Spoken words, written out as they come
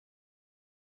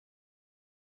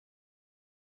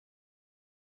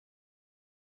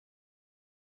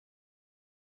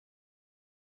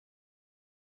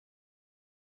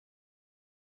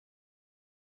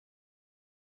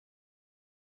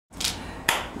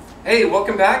Hey,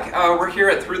 welcome back. We're here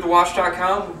at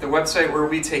throughthewash.com, the website where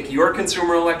we take your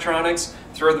consumer electronics,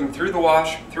 throw them through the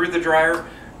wash, through the dryer,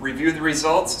 review the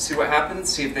results, see what happens,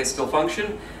 see if they still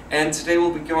function. And today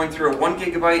we'll be going through a 1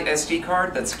 gigabyte SD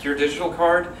card, that secure digital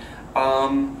card.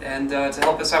 To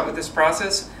help us out with this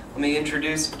process, let me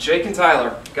introduce Jake and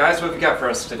Tyler. Guys, what have you got for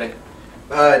us today?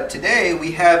 Today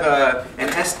we have an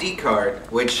SD card,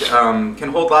 which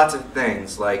can hold lots of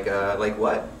things, like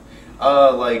what?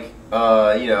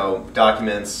 You know,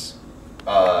 documents,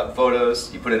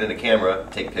 photos. You put it in a camera,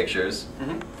 take pictures,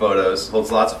 photos.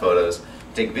 Holds lots of photos.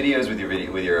 Take videos with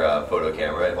your photo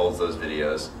camera. It holds those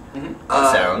videos.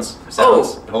 Sounds. It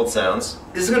holds sounds.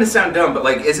 This is gonna sound dumb, but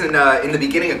like, isn't in the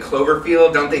beginning of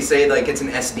Cloverfield, don't they say like it's an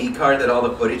SD card that all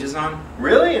the footage is on?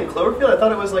 Really? In Cloverfield, I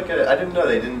thought it was like a. I didn't know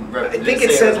they didn't. I think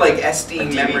it said like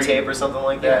SD memory tape or something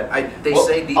like that.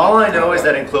 Yeah, all I know is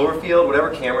that in Cloverfield,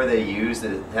 whatever camera they use,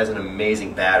 it has an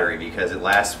amazing battery because it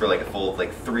lasts for like a full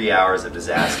 3 hours of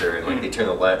disaster, and like they turn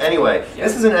the light. Anyway,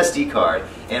 this is an SD card,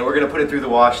 and we're gonna put it through the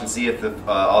wash and see if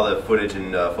all the footage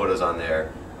and photos on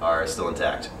there are still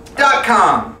intact.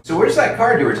 .com. So where's that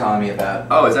card you were telling me about?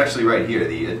 Oh, it's actually right here.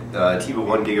 The TiVo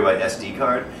 1 gigabyte SD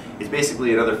card. It's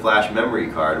basically another flash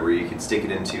memory card where you can stick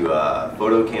it into a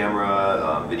photo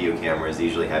camera. Video cameras they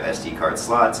usually have SD card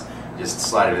slots. Just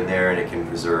slide it in there, and it can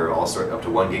preserve up to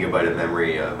 1 gigabyte of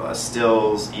memory of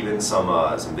stills, even some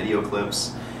video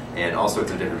clips, and all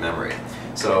sorts of different memory.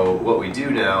 So what we do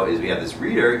now is we have this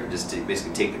reader. Just to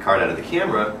basically take the card out of the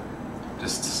camera,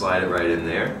 just slide it right in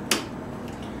there.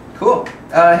 Cool.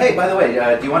 Hey, by the way,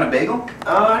 do you want a bagel?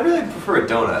 I really prefer a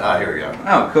donut. Ah, here we go.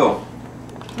 Oh, cool.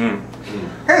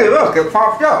 Hey, look, it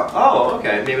popped up. Oh,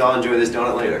 okay. Maybe I'll enjoy this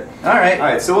donut later. All right. All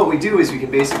right. So what we do is we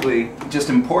can basically just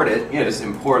import it. Yeah, just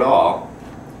import all,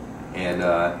 and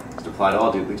just apply to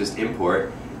all. Just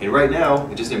import. And right now,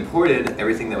 it just imported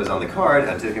everything that was on the card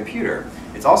onto the computer.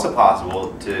 It's also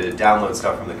possible to download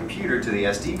stuff from the computer to the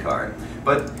SD card,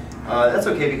 but that's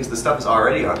okay because the stuff is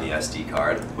already on the SD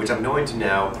card, which I'm going to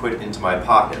now put into my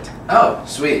pocket. Oh,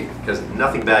 sweet. Because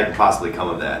nothing bad could possibly come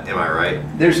of that, am I right?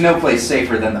 There's no place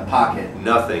safer than the pocket.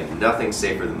 Nothing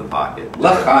safer than the pocket.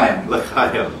 L'chaim.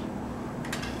 L'chaim.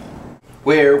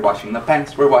 We're washing the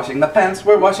pants, we're washing the pants,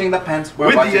 we're washing the pants,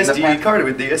 we're washing the pants. With the SD card,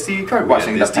 with the SD card,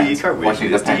 washing the pants,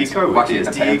 washing the pants, washing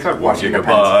the pants, washing the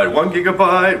pants. 1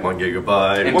 gigabyte, 1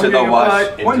 gigabyte, into the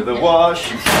wash, into the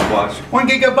wash, wash. 1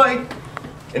 gigabyte.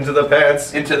 Into the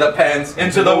pants. Into the pants.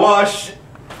 Into the wash.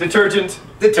 Detergent.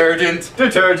 Detergent.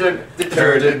 Detergent.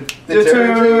 Detergent.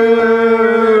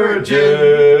 Detergent.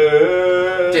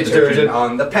 Detergent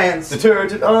on the pants.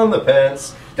 Detergent on the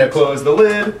pants. Now close the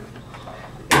lid.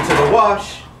 Into the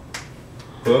wash.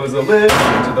 Close the lid.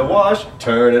 Into the wash.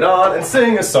 Turn it on and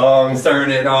sing a song.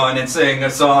 Turn it on and sing a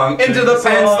song. Into the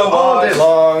pants. The wash. All day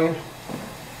long.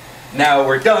 Now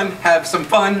we're done, have some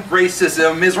fun,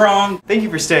 racism is wrong. Thank you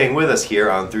for staying with us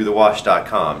here on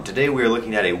throughthewash.com. Today we are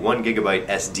looking at a 1 gigabyte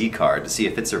SD card to see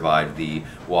if it survived the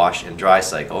wash and dry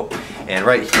cycle. And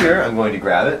right here, I'm going to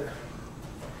grab it.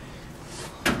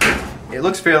 It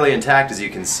looks fairly intact as you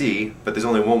can see, but there's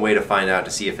only one way to find out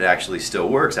to see if it actually still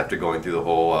works after going through the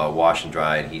whole wash and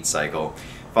dry and heat cycle.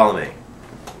 Follow me.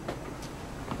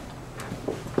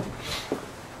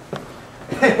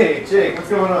 Hey, Jake, what's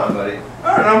going on, buddy?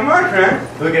 Oh, not much,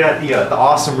 man. Looking at the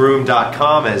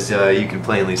awesomeroom.com, as you can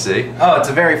plainly see. Oh, it's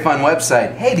a very fun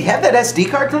website. Hey, do you have that SD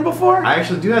card from before? I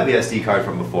actually do have the SD card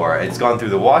from before. It's gone through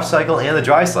the wash cycle and the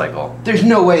dry cycle. There's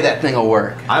no way that thing will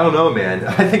work. I don't know, man.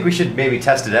 I think we should maybe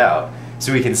test it out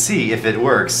so we can see if it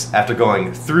works after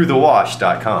going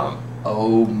throughthewash.com.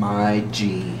 Oh my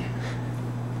G.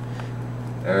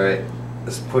 Alright,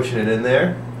 just pushing it in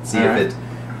there. See if it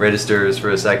registers for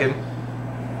a second.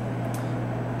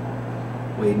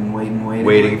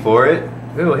 Waiting for it.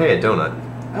 Oh, hey, a donut.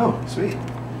 Oh, sweet.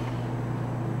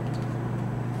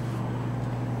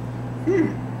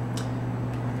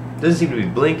 Doesn't seem to be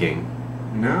blinking.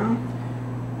 No.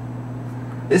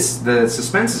 The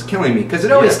suspense is killing me because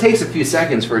it always takes a few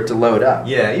seconds for it to load up.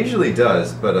 Yeah, it usually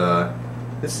does, but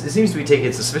it seems to be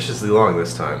taking suspiciously long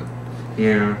this time.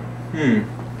 Yeah.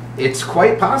 It's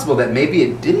quite possible that maybe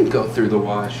it didn't go through the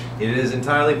wash. It is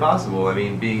entirely possible. I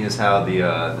mean, being as how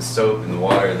the soap and the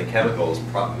water and the chemicals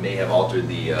may have altered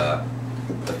the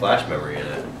flash memory in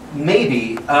it.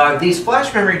 Maybe. These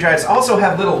flash memory drives also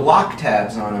have little lock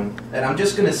tabs on them, and I'm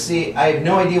just going to see, I have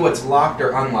no idea what's locked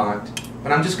or unlocked,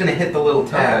 but I'm just going to hit the little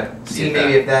tab, see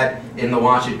maybe if that, in the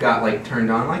wash, it got like turned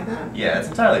on like that. Yeah, it's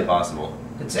entirely possible.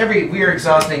 We are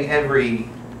exhausting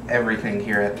everything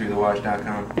here at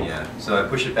throughthewash.com. Yeah, so I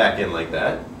push it back in like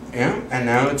that. Yeah, and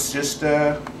now it's just,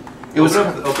 open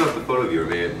up the photo viewer,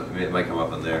 maybe it might come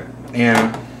up on there.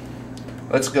 Yeah.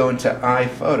 Let's go into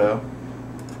iPhoto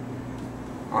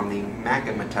on the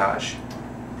Macintosh.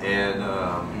 And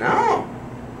No.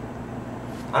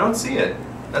 I don't see it.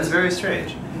 That's very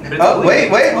strange. Oh, wait!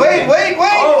 Oh, it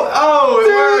works!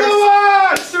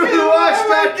 Through the wash! Through the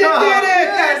wash.com! I did it!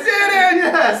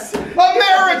 Yes!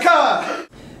 America!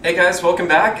 Hey guys, welcome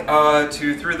back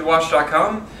to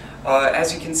throughthewash.com.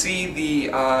 As you can see, the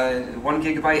 1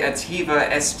 gigabyte Ativa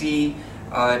SD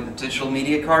digital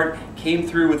media card came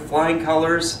through with flying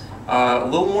colors, a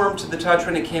little warm to the touch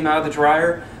when it came out of the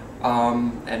dryer,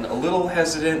 and a little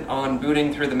hesitant on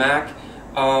booting through the Mac.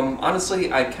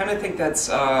 Honestly, I kind of think that's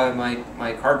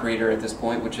my card reader at this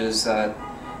point, which has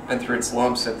been through its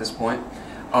lumps at this point.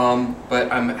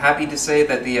 But I'm happy to say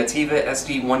that the Ativa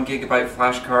SD 1 gigabyte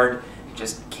flash card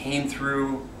just came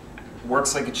through,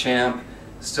 works like a champ,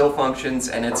 still functions,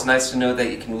 and it's nice to know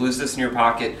that you can lose this in your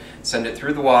pocket, send it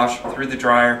through the wash, through the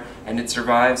dryer, and it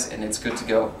survives, and it's good to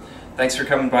go. Thanks for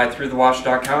coming by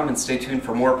throughthewash.com, and stay tuned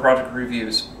for more product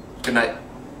reviews. Good night.